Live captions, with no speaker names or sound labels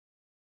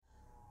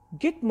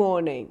Good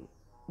morning.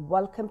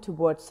 Welcome to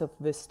Words of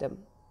Wisdom.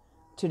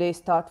 Today's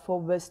thought for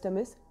wisdom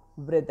is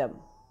Vrutham.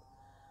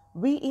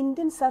 We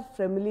Indians are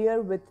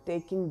familiar with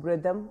taking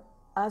Vrutham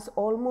as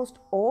almost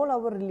all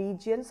our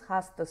religions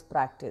has this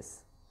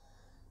practice.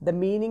 The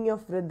meaning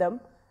of Vrutham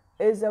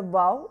is a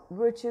vow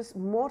which is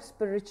more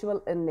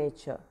spiritual in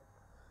nature.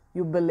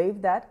 You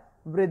believe that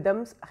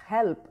Vruthams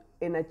help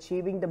in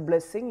achieving the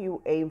blessing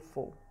you aim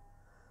for.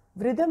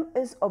 Vrutham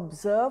is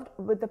observed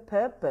with the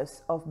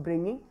purpose of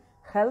bringing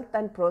health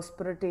and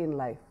prosperity in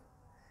life.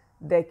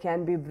 There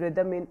can be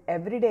Vrutham in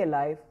everyday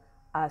life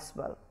as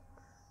well.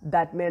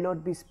 That may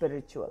not be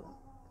spiritual.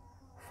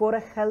 For a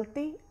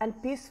healthy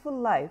and peaceful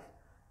life,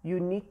 you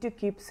need to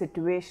keep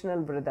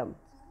situational Vrutham.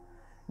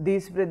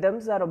 These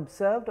Vruthams are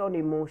observed on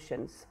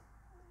emotions.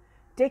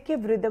 Take a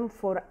Vrutham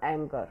for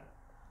anger.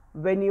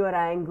 When you are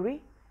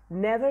angry,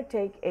 never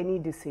take any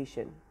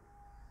decision.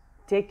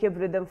 Take a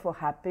Vrutham for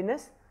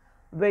happiness.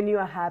 When you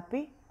are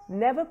happy,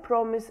 never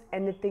promise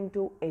anything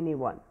to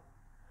anyone.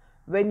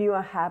 When you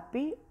are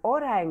happy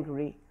or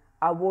angry,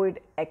 avoid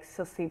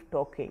excessive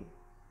talking.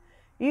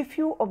 If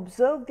you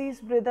observe these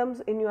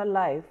Vruthams in your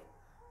life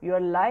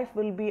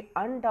will be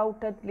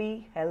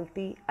undoubtedly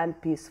healthy and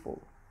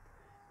peaceful.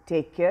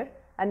 Take care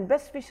and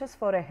best wishes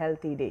for a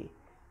healthy day.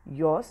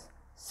 Yours,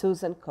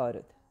 Susan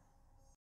Karuth.